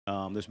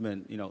There's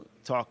been,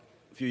 talk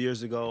a few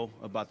years ago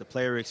about the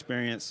player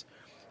experience,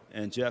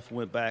 and Jeff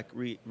went back,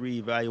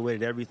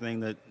 reevaluated everything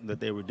that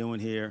they were doing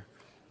here,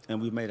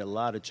 and we've made a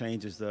lot of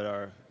changes that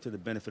are to the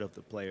benefit of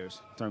the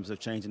players in terms of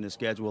changing the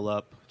schedule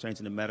up,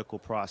 changing the medical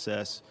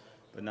process,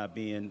 but not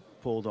being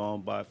pulled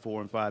on by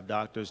 4 and 5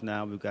 doctors.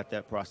 Now we've got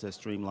that process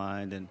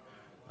streamlined and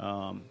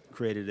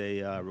created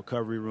a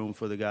recovery room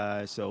for the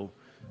guys. So,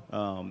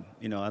 I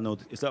know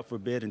it's up for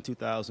bid in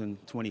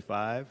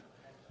 2025,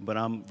 but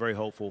I'm very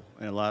hopeful,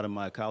 and a lot of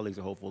my colleagues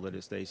are hopeful that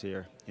it stays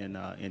here in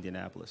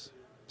Indianapolis.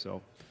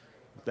 So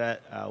with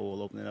that, I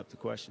will open it up to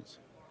questions.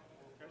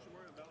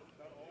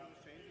 About all those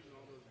changes and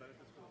all those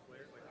benefits for the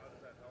players, like how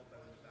does that help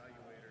as an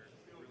evaluator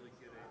really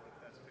get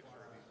the best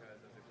picture of these guys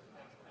as they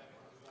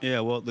progress? Yeah,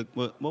 well,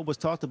 what was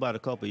talked about a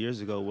couple of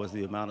years ago was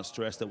the amount of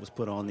stress that was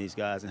put on these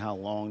guys and how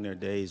long their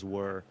days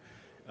were.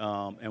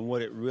 And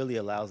what it really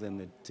allows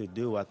them to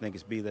do, I think,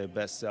 is be their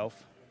best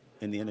self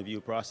in the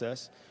interview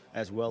process,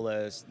 as well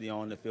as the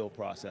on-the-field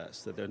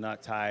process, that they're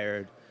not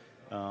tired.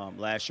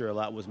 Last year, a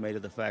lot was made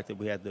of the fact that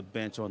we had the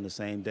bench on the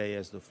same day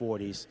as the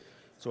 40s.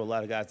 So a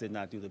lot of guys did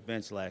not do the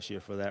bench last year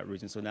for that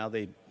reason. So now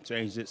they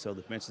changed it so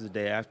the bench is the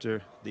day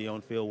after the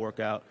on-field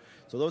workout.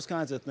 So those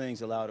kinds of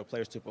things allow the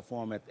players to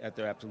perform at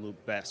their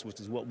absolute best, which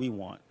is what we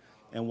want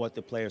and what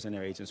the players and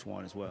their agents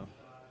want as well.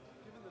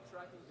 Given the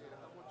tracking data,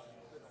 how much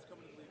that's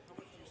coming to the league, how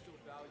much do you still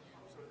value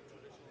some of the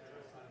traditional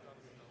drills that have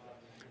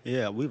come?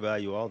 Yeah, we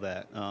value all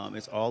that.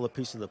 It's all a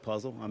piece of the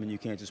puzzle. I mean, you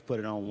can't just put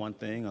it on one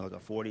thing, like a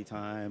 40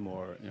 time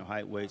or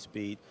height, weight,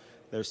 speed.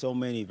 There's so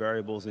many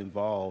variables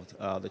involved.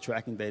 The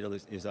tracking data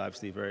is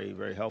obviously very,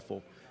 very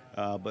helpful.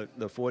 But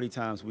the 40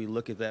 times, we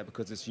look at that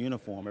because it's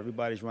uniform.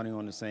 Everybody's running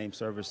on the same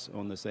surface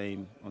on the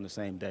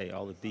same day.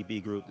 All the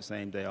DB group the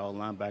same day. All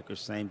linebackers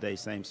same day,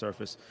 same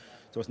surface.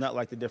 So it's not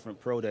like the different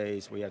pro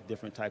days where you have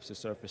different types of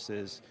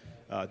surfaces,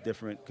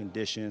 different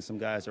conditions. Some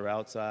guys are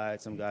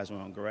outside, some guys are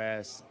on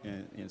grass,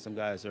 and some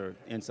guys are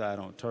inside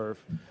on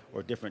turf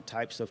or different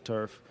types of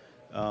turf.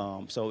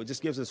 So it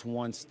just gives us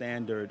one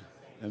standard,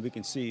 and we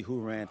can see who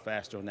ran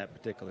faster on that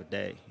particular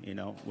day,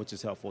 which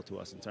is helpful to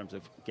us in terms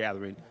of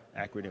gathering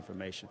accurate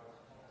information.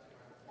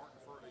 Martin,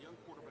 for a young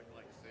quarterback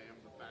like Sam,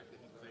 the fact that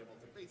he was able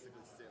to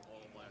basically sit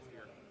all of last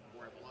year,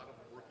 where a lot of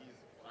rookies,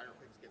 higher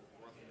picks get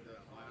thrust into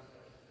that lineup,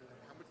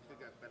 how much do you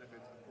think that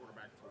benefits the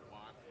quarterback to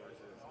watch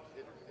versus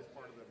it is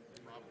part of the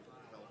problem with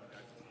developing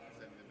guys just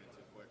sending them in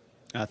too quick?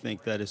 I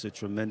think that is a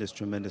tremendous,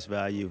 tremendous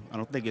value. I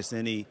don't think it's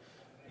any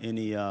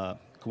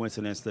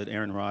coincidence that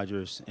Aaron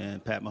Rodgers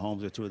and Pat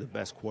Mahomes are two of the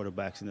best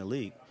quarterbacks in the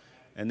league.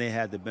 And they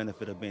had the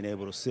benefit of being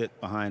able to sit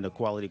behind a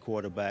quality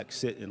quarterback,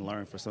 sit and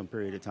learn for some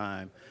period of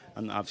time.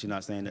 I'm obviously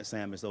not saying that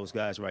Sam is those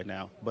guys right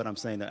now, but I'm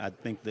saying that I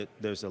think that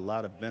there's a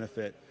lot of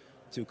benefit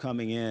to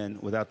coming in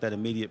without that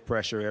immediate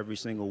pressure every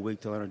single week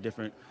to learn a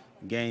different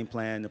game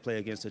plan, to play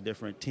against a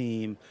different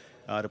team,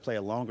 to play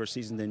a longer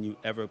season than you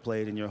ever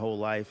played in your whole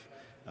life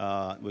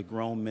with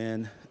grown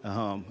men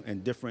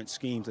and different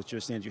schemes that you're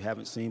seeing you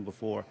haven't seen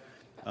before.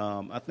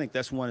 I think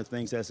that's one of the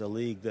things as a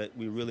league that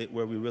we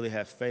really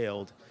have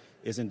failed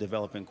is in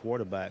developing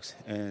quarterbacks.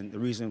 And the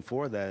reason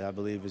for that, I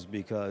believe, is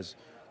because,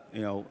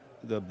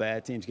 the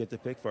bad teams get to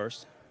pick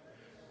first.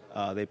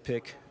 They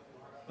pick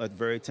a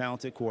very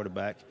talented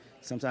quarterback.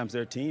 Sometimes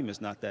their team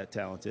is not that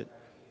talented.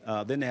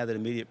 Then they have that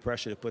immediate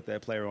pressure to put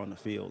that player on the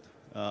field.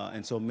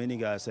 And so many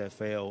guys have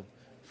failed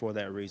for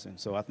that reason.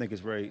 So I think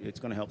it's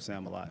going to help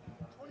Sam a lot.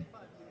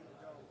 25 years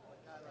ago, a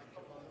guy like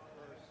Javon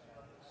first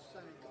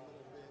sank a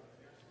little bit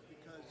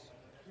because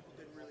people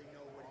didn't really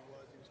know what he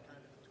was. He was kind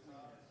of a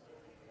tweener.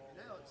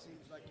 Now it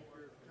seems like if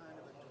you're kind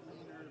of a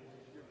tweener,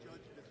 you're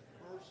judged as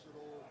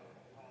versatile,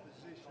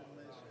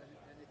 positionless,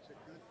 and it's a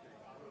good thing.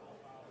 Do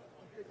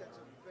you think that's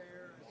a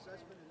fair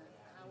assessment, and then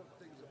how have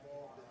things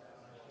evolved in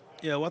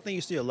that? Yeah, well, I think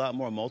you see a lot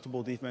more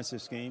multiple defensive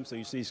schemes. So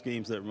you see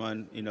schemes that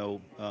run,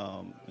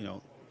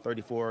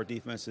 34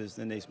 defenses,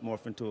 then they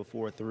morph into a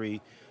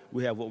 4-3.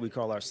 We have what we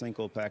call our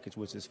single package,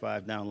 which is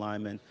 5 down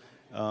linemen.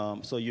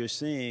 So you're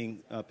seeing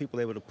people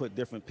able to put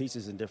different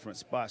pieces in different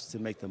spots to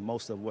make the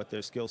most of what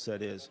their skill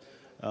set is.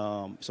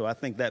 So I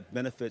think that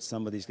benefits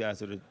some of these guys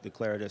that are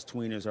declared as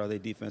tweeners. Are they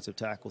defensive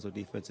tackles or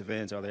defensive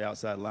ends? Are they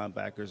outside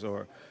linebackers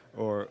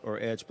or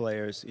edge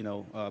players,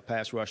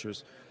 pass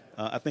rushers?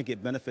 I think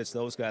it benefits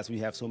those guys. We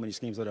have so many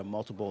schemes that are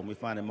multiple, and we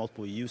find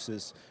multiple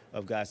uses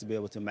of guys to be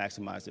able to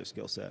maximize their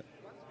skill set.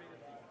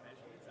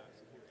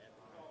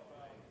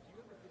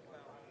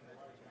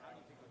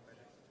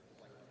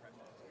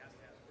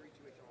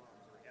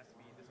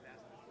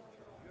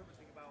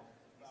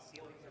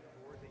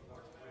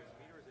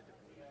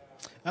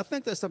 I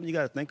think that's something you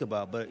got to think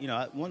about. But,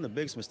 one of the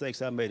biggest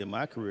mistakes I made in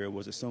my career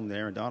was assuming that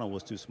Aaron Donald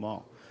was too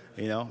small,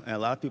 and a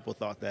lot of people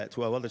thought that.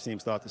 12 other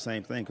teams thought the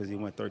same thing because he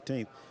went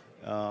 13th.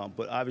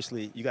 But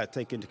obviously, you got to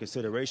take into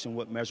consideration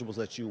what measurables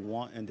that you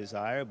want and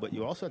desire, but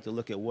you also have to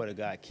look at what a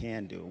guy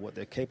can do, what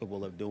they're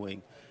capable of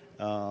doing.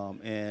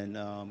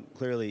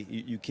 Clearly,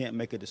 you can't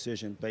make a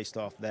decision based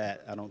off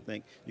that. I don't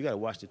think you got to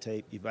watch the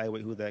tape,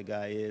 evaluate who that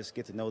guy is,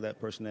 get to know that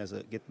person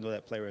get to know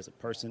that player as a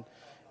person,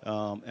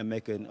 and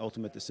make an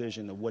ultimate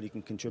decision of what he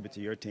can contribute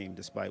to your team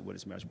despite what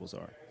his measurables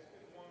are.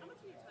 How much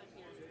of your time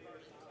here is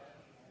devoted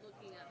to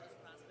looking at those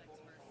prospects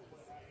versus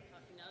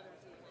talking to others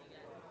in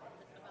the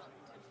league about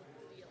potential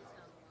deals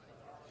down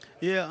the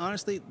line? Yeah,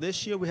 honestly,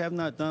 this year we have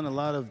not done a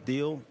lot of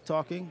deal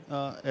talking.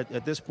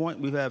 At this point,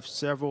 we have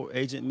several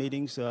agent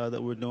meetings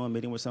that we're doing,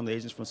 meeting with some of the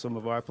agents from some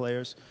of our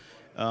players.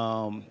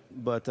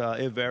 But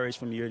it varies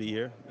from year to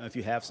year. If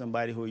you have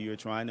somebody who you're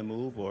trying to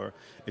move, or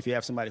if you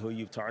have somebody who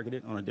you've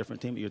targeted on a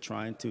different team that you're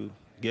trying to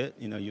get,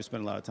 you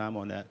spend a lot of time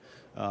on that.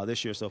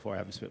 This year so far, I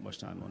haven't spent much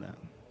time on that.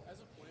 As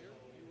a player,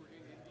 you were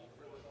in Indy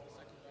for the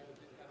second year at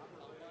the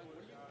combine.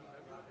 What do you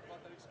remember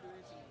about that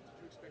experience, and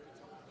did you expect it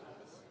to become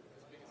as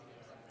big as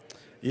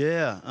it is?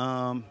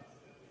 Yeah,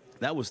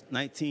 that was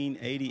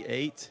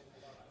 1988.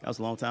 That was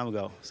a long time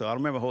ago. So I don't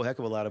remember a whole heck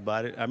of a lot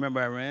about it. I remember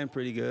I ran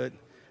pretty good.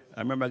 I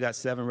remember I got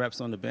 7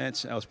 reps on the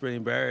bench. I was pretty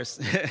embarrassed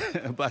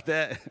about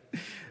that.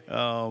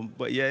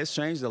 But, yeah, it's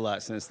changed a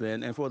lot since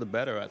then, and for the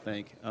better, I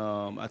think.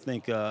 I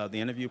think the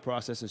interview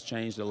process has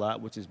changed a lot,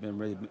 which has been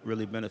really,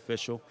 really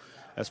beneficial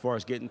as far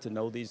as getting to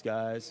know these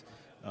guys,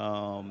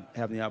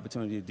 having the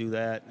opportunity to do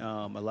that.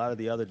 A lot of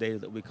the other data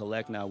that we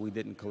collect now we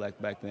didn't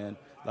collect back then.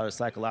 A lot of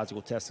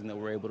psychological testing that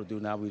we're able to do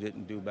now we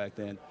didn't do back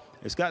then.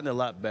 It's gotten a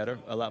lot better,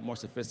 a lot more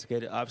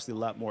sophisticated, obviously a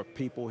lot more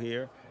people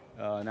here.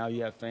 Now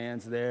you have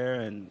fans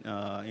there, and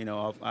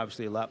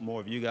obviously a lot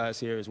more of you guys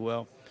here as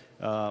well.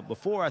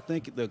 Before, I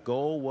think the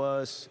goal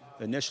was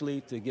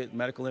initially to get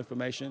medical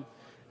information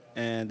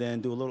and then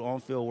do a little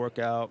on-field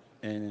workout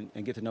and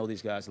get to know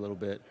these guys a little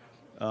bit.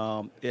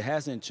 It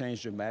hasn't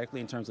changed dramatically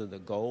in terms of the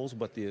goals,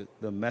 but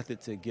the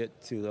method to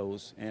get to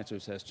those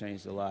answers has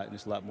changed a lot, and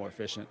it's a lot more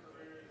efficient.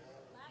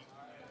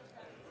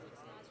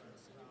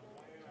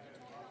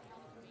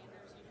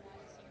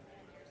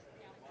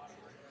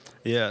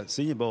 Yeah,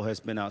 Senior Bowl has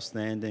been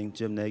outstanding.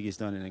 Jim Nagy's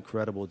done an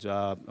incredible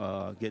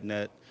job getting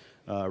that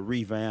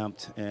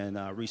revamped and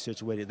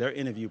resituated. Their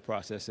interview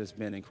process has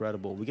been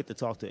incredible. We get to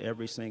talk to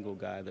every single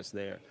guy that's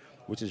there,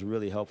 which is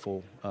really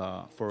helpful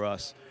for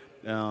us.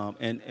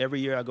 And every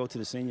year I go to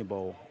the Senior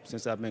Bowl,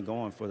 since I've been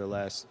going for the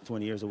last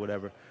 20 years or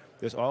whatever,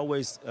 there's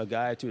always a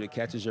guy or two that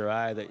catches your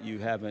eye that you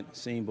haven't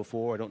seen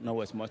before or don't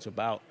know as much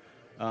about.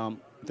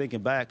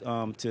 Thinking back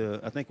to,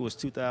 I think it was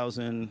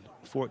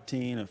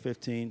 2014 or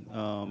 15,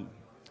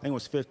 I think it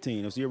was 15.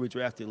 It was the year we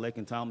drafted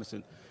Laken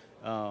Tomlinson.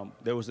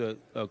 There was a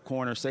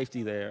corner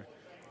safety there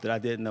that I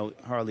didn't know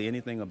hardly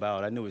anything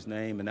about. I knew his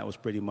name, and that was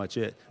pretty much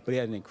it. But he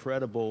had an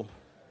incredible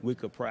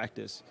week of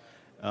practice.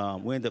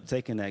 We ended up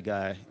taking that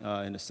guy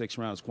in the 6th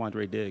round. It was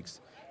Quandre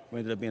Diggs. We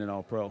ended up being an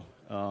All-Pro.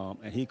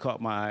 And he caught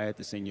my eye at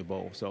the Senior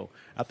Bowl. So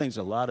I think there's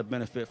a lot of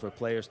benefit for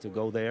players to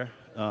go there,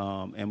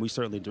 and we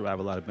certainly derive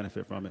a lot of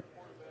benefit from it.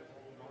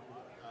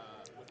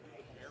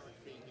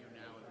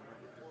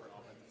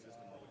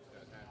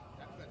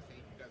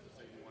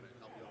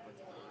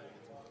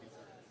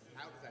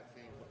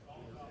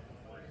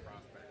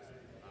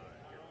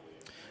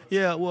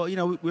 Yeah,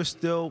 well, we're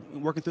still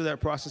working through that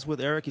process with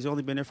Eric. He's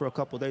only been there for a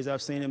couple of days.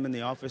 I've seen him in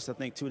the office, I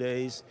think, 2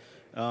 days,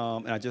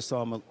 and I just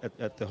saw him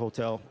at the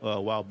hotel a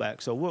while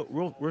back. So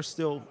we're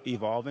still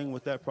evolving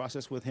with that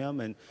process with him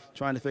and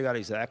trying to figure out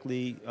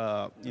exactly,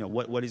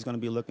 what he's going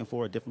to be looking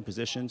for at different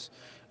positions.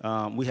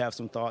 We have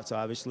some thoughts,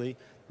 obviously,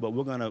 but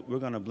we're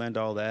gonna blend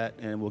all that,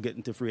 and we'll get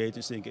into free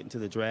agency and get into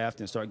the draft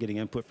and start getting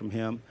input from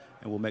him,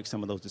 and we'll make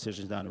some of those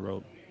decisions down the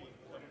road.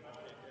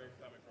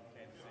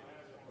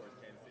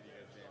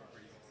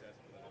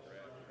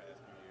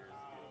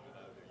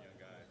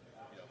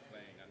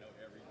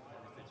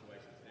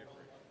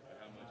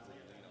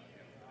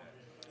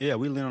 Yeah,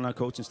 we lean on our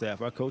coaching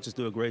staff. Our coaches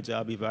do a great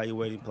job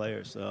evaluating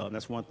players.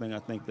 That's one thing I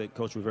think that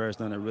Coach Rivera's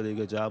done a really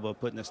good job of,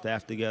 putting a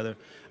staff together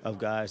of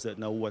guys that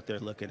know what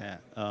they're looking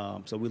at.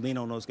 So we lean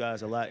on those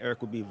guys a lot.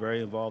 Eric will be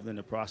very involved in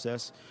the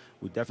process.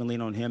 We definitely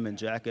lean on him and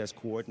Jack as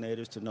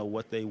coordinators to know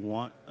what they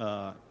want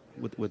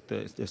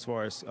as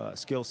far as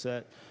skill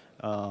set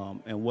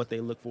and what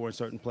they look for in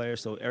certain players.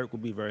 So Eric will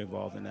be very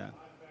involved in that.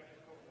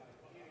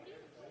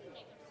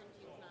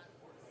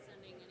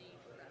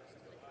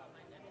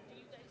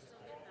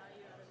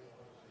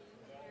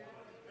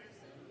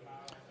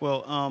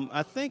 Well,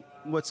 I think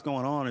what's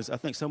going on is I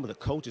think some of the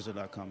coaches are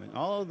not coming.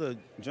 All of the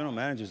general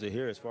managers are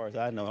here, as far as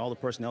I know. All the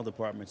personnel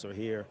departments are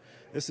here.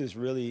 This is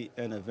really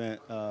an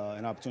event,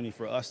 an opportunity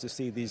for us to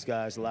see these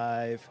guys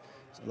live.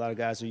 A lot of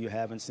guys who you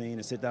haven't seen,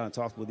 and sit down and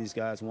talk with these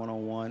guys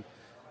one-on-one.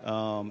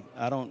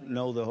 I don't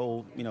know the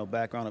whole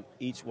background of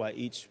why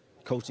each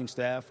coaching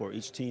staff or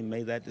each team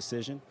made that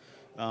decision.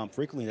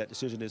 Frequently, that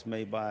decision is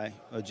made by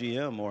a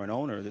GM or an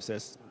owner that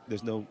says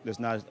there's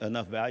not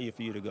enough value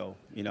for you to go.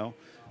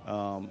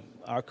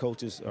 Our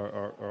coaches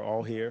are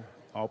all here,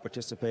 all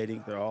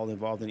participating. They're all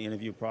involved in the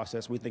interview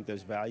process. We think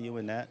there's value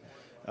in that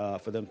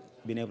for them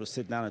being able to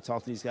sit down and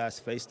talk to these guys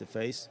face to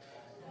face.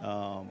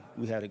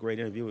 We had a great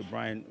interview with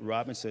Brian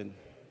Robinson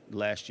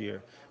last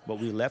year, but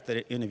we left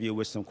that interview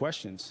with some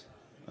questions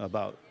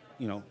about,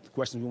 the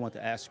questions we want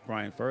to ask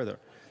Brian further.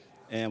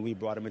 And we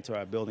brought him into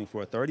our building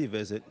for a 30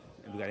 visit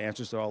and we got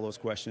answers to all those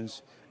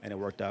questions, and it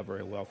worked out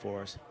very well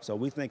for us. So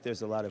we think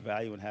there's a lot of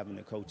value in having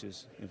the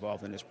coaches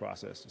involved in this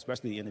process,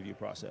 especially the interview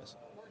process.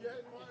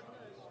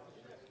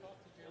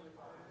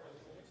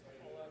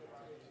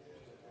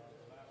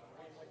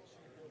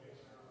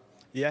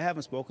 Yeah, I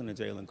haven't spoken to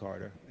Jalen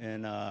Carter,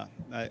 and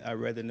I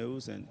read the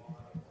news, and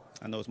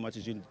I know as much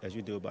as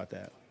you do about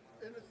that.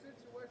 In a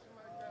situation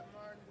like that,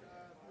 Martin,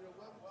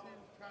 what would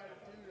teams try to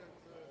do to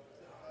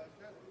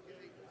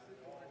investigate a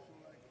situation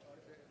like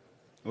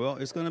RJ? Well,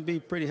 it's going to be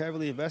pretty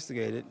heavily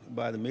investigated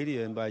by the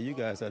media and by you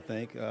guys, I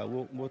think.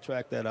 We'll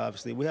track that,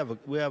 obviously. We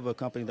have a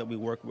company that we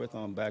work with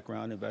on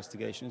background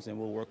investigations, and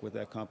we'll work with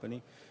that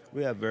company.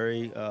 We have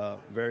very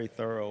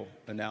thorough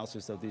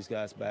analysis of these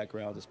guys'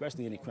 backgrounds,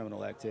 especially any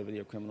criminal activity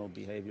or criminal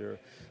behavior,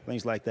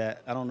 things like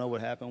that. I don't know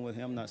what happened with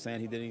him. I'm not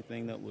saying he did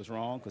anything that was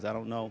wrong, because I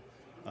don't know.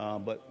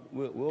 But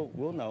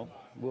we'll know.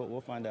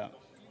 We'll find out. Do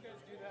you guys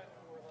do that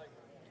for like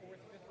fourth,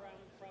 fifth round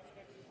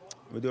prospects as well?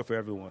 We do it for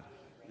everyone.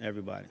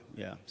 Everybody,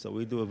 yeah. So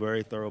we do a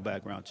very thorough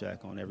background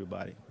check on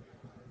everybody. You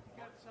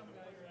got some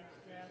guys in this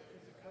draft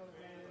because of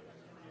COVID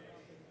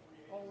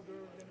and older,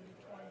 going to be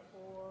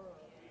 24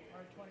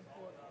 or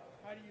 24.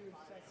 How do you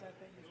assess that?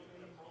 That used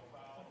to be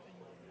something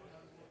you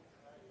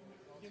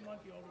didn't want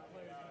the older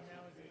players, and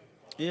now is it?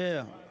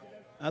 Yeah,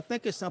 I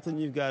think it's something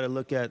you've got to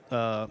look at,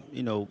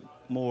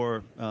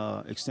 more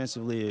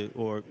extensively,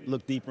 or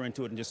look deeper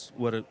into it than just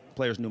what a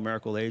player's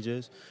numerical age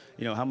is.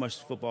 How much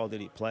football did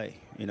he play?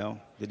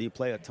 Did he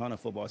play a ton of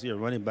football? Is he a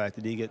running back?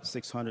 Did he get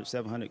 600,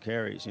 700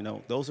 carries?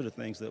 Those are the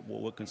things that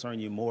will concern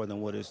you more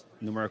than what his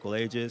numerical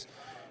age is.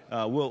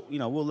 We'll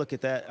look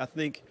at that. I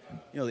think,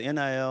 the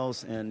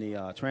NILs and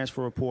the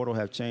transfer portal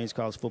have changed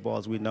college football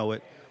as we know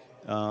it.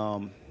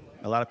 A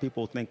lot of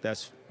people think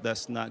that's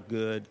not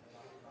good.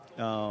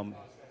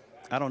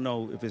 I don't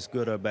know if it's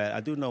good or bad.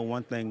 I do know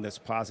one thing that's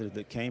positive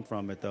that came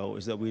from it, though,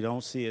 is that we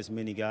don't see as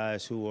many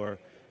guys who are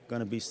going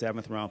to be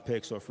seventh-round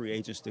picks or free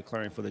agents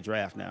declaring for the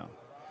draft now,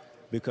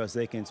 because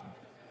they can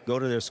go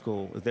to their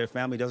school. If their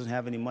family doesn't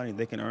have any money,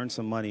 they can earn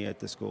some money at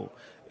the school.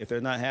 If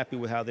they're not happy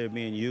with how they're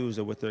being used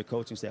or with their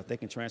coaching staff, they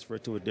can transfer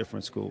to a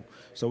different school.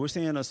 So we're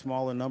seeing a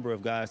smaller number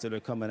of guys that are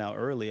coming out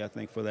early, I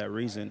think, for that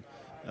reason.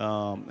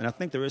 And I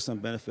think there is some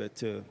benefit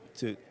to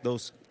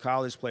those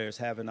college players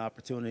having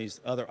opportunities,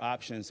 other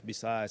options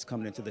besides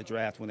coming into the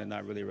draft when they're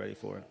not really ready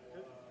for it.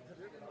 Have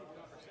there been any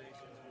conversations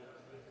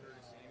with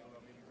Curtis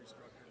about maybe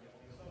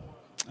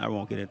restructuring? I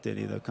won't get into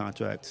any of the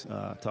contract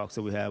talks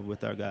that we have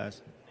with our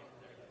guys.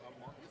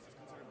 Mark, this is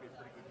considered to be a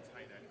pretty good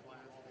tight end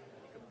class.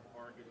 You could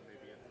argue that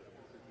maybe it's a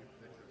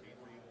potential game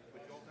for you,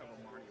 but you also have a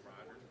Marty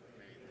Rogers who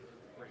made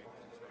great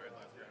stride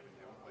last year having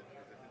him. But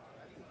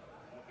how do you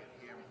look at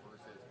him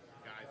versus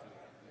guys who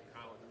in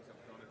college have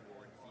done it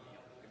more and see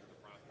him as a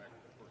prospect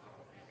for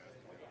you guys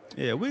to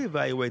play? Yeah, we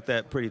evaluate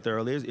that pretty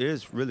thoroughly. It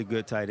is really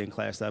good tight end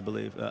class, I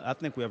believe. I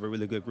think we have a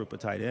really good group of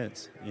tight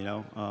ends.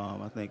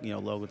 I think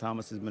Logan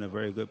Thomas has been a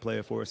very good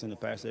player for us in the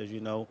past, as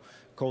you know.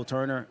 Cole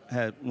Turner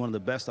had one of the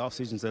best off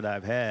seasons that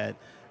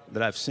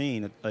I've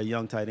seen a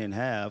young tight end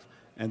have.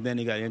 And then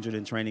he got injured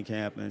in training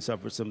camp and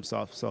suffered some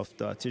soft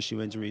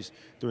tissue injuries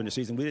during the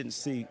season. We didn't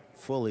see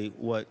fully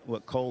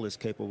what Cole is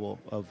capable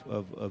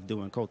of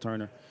doing, Cole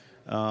Turner.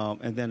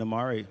 And then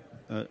Armani,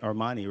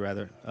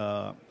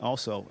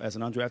 also as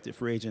an undrafted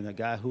free agent, a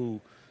guy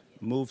who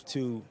moved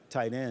to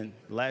tight end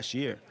last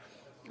year,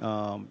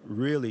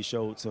 really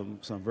showed some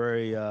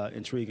very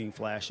intriguing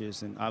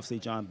flashes. And obviously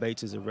John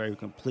Bates is a very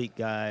complete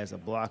guy as a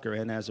blocker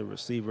and as a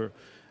receiver.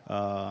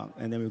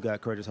 And then we've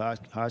got Curtis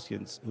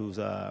Hodgkins, who was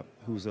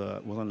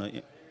on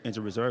the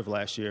injured reserve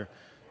last year,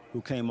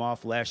 who came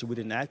off last year. We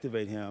didn't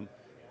activate him,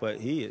 but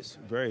he is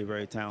very,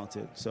 very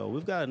talented. So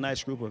we've got a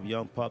nice group of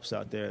young pups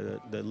out there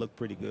that look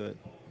pretty good.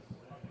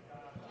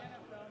 The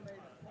NFL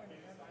made a point of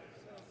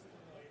emphasis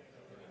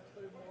to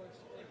include more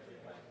strictly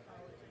black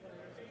college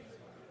players.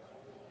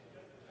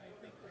 I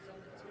think there's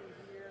only two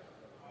here.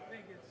 I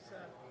think it's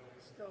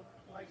still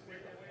like where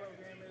that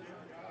program is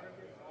on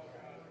target.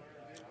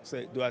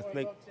 So do I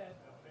think?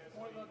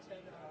 More looks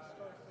at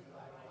historically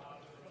black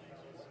college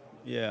players.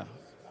 Yeah.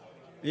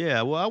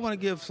 Yeah, well, I want to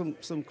give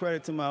some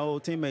credit to my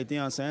old teammate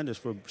Deion Sanders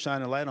for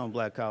shining light on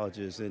black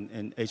colleges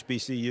and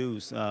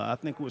HBCUs. I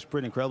think it was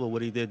pretty incredible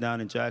what he did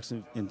down in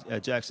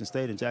at Jackson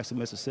State in Jackson,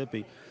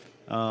 Mississippi.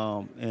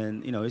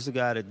 And he's a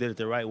guy that did it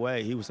the right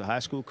way. He was a high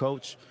school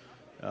coach.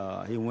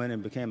 He went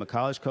and became a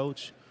college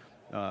coach.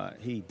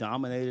 He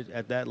dominated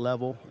at that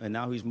level, and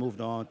now he's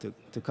moved on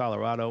to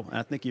Colorado. And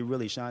I think he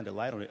really shined a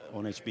light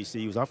on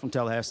HBCUs. I'm from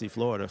Tallahassee,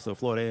 Florida, so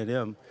Florida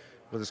A&M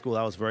was a school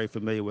I was very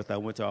familiar with. I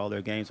went to all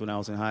their games when I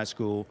was in high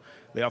school.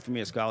 They offered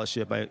me a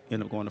scholarship. I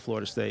ended up going to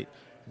Florida State.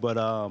 But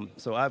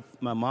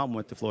my mom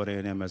went to Florida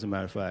A&M, as a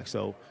matter of fact.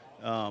 So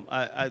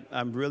I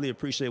really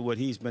appreciate what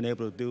he's been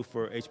able to do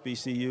for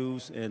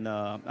HBCUs, and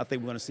I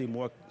think we're going to see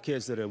more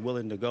kids that are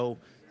willing to go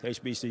to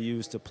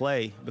HBCUs to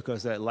play,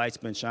 because that light's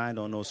been shined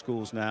on those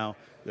schools now.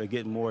 They're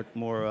getting more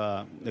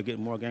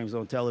games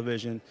on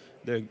television.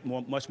 They're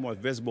much more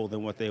visible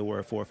than what they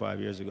were 4 or 5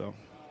 years ago.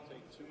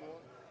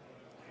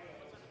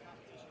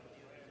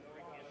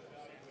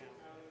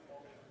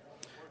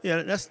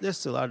 Yeah,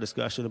 there's a lot of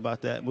discussion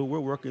about that. But we're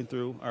working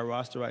through our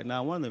roster right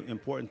now. One of the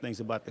important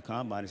things about the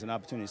combine is an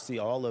opportunity to see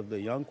all of the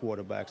young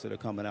quarterbacks that are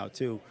coming out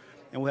too,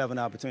 and we'll have an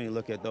opportunity to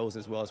look at those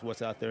as well as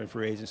what's out there in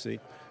free agency.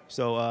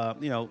 So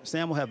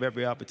Sam will have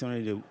every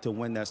opportunity to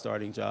win that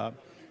starting job.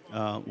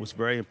 Was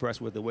very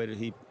impressed with the way that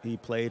he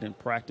played and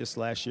practiced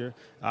last year.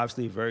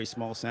 Obviously, very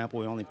small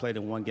sample. He only played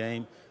in one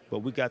game, but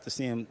we got to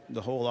see him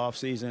the whole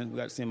offseason. We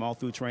got to see him all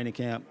through training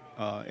camp,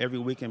 every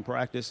week in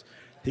practice.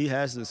 He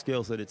has the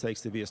skills that it takes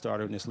to be a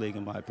starter in this league,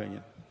 in my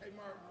opinion. Hey,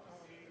 Mark,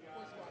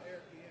 points about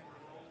Eric Bieniemy.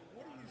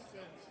 What do you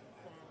sense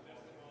from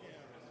him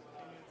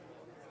coming into the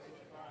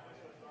organization?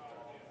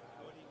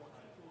 What he wants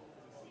to prove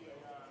to the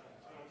CEO,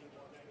 how he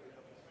wants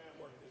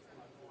to work this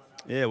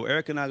thing? Yeah, well,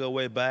 Eric and I go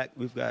way back.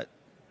 We've got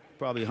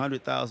probably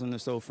 100,000 or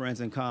so friends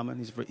in common.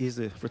 He's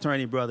a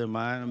fraternity brother of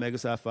mine, Omega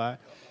Psi Phi.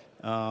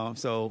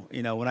 So,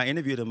 when I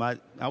interviewed him, I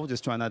was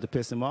just trying not to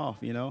piss him off,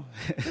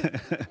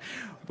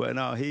 But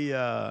no,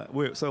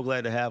 we're so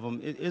glad to have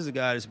him. He's a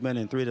guy that's been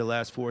in 3 of the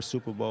last 4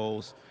 Super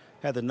Bowls,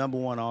 had the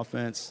 #1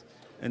 offense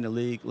in the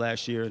league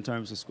last year in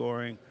terms of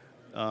scoring.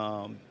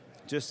 As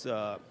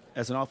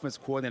an offense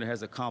coordinator,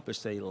 has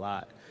accomplished a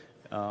lot.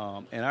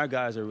 And our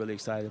guys are really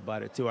excited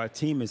about it, too. Our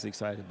team is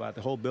excited about it.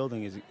 The whole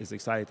building is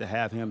excited to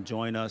have him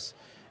join us.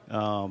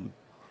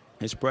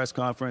 His press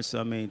conference,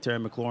 Terry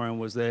McLaurin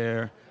was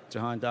there.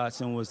 Jahan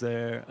Dotson was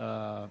there.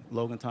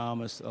 Logan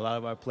Thomas. A lot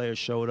of our players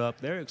showed up.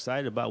 They're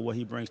excited about what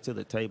he brings to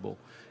the table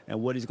and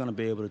what he's going to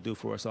be able to do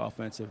for us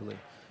offensively.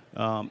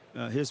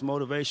 His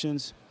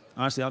motivations,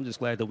 honestly, I'm just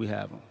glad that we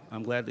have him.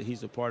 I'm glad that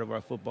he's a part of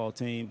our football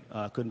team.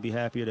 Couldn't be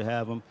happier to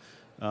have him.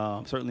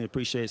 Certainly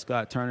appreciate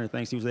Scott Turner,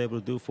 things he was able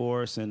to do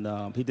for us,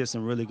 and he did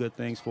some really good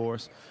things for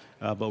us.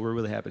 But we're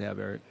really happy to have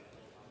Eric.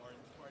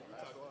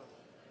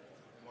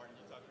 Martin,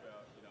 you talked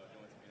about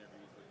doing some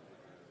interviews with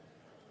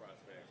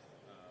prospects.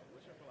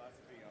 What's your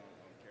philosophy on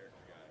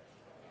character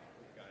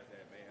guys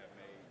that may have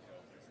made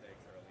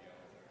mistakes early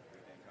on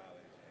within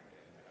college,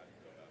 and how do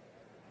you go about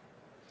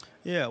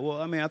it? Yeah,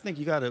 well, I think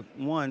you got to,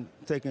 one,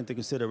 take into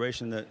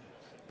consideration that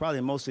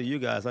probably most of you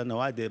guys, I know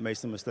I did make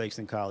some mistakes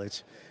in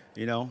college,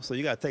 so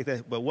you got to take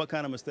that. But what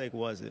kind of mistake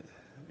was it?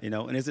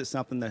 And is it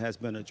something that has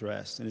been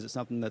addressed? And is it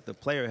something that the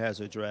player has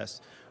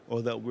addressed,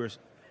 or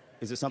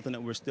is it something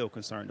that we're still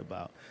concerned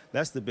about?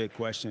 That's the big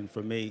question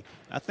for me.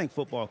 I think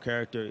football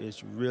character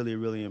is really,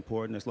 really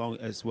important,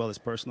 as well as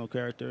personal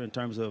character in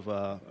terms of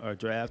our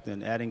draft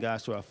and adding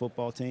guys to our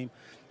football team.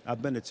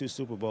 I've been to 2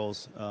 Super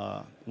Bowls,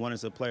 one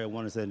as a player,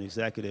 one as an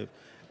executive,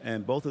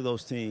 and both of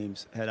those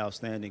teams had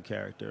outstanding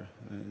character.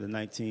 The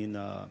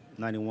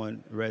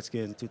 1991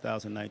 Redskins,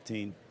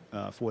 2019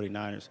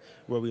 49ers,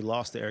 where we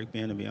lost to Eric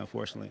Bieniemy,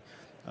 unfortunately.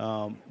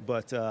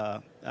 But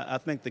I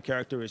think the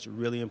character is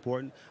really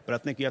important. But I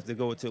think you have to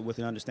go with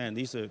an understanding.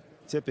 These are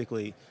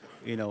typically,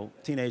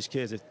 teenage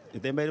kids. If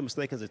they made a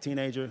mistake as a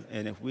teenager,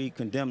 and if we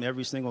condemn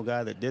every single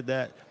guy that did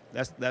that,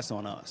 that's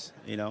on us.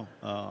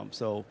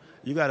 So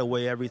you got to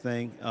weigh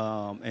everything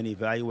and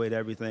evaluate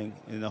everything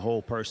in the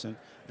whole person,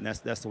 and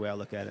that's the way I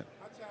look at it.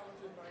 How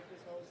challenging might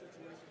this whole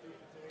situation be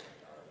for Jay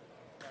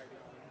right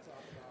now when you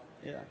talk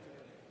about Yeah.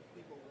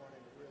 people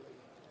wanting to really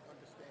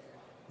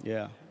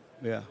understand?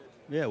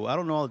 Yeah. Well, I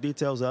don't know all the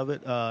details of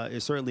it.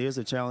 It certainly is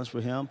a challenge for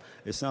him.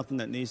 It's something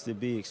that needs to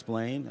be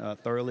explained,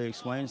 thoroughly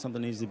explained.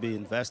 Something needs to be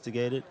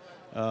investigated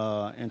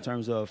in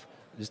terms of,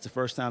 is this the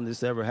first time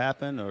this ever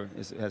happened, or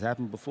has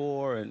happened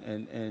before,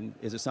 and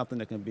is it something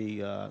that can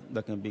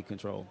be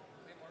controlled?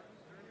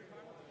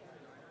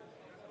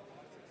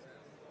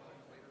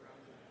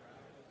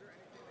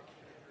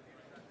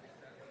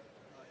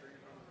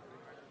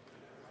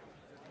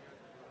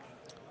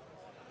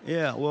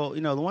 Yeah, well,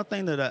 the one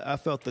thing that I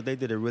felt that they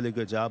did a really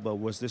good job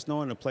of was just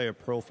knowing the player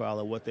profile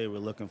of what they were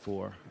looking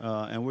for.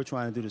 And we're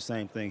trying to do the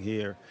same thing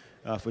here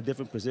for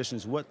different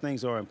positions. What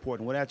things are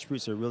important? What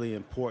attributes are really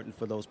important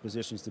for those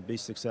positions to be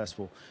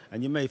successful?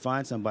 And you may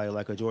find somebody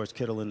like a George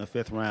Kittle in the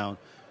 5th round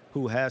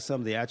who has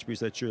some of the attributes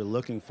that you're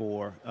looking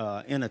for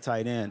in a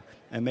tight end.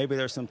 And maybe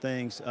there's some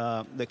things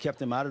that kept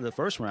him out of the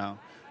 1st round.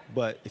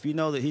 But if you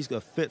know that he's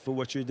going to fit for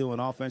what you're doing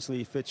offensively,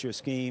 he fits your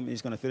scheme,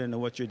 he's going to fit into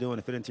what you're doing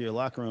and fit into your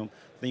locker room,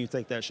 then you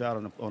take that shot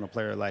on a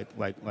player like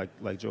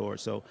George.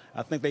 So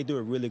I think they do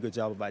a really good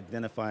job of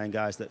identifying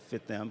guys that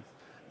fit them,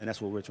 and that's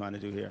what we're trying to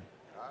do here.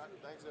 All right,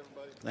 thanks,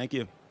 everybody. Thank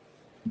you.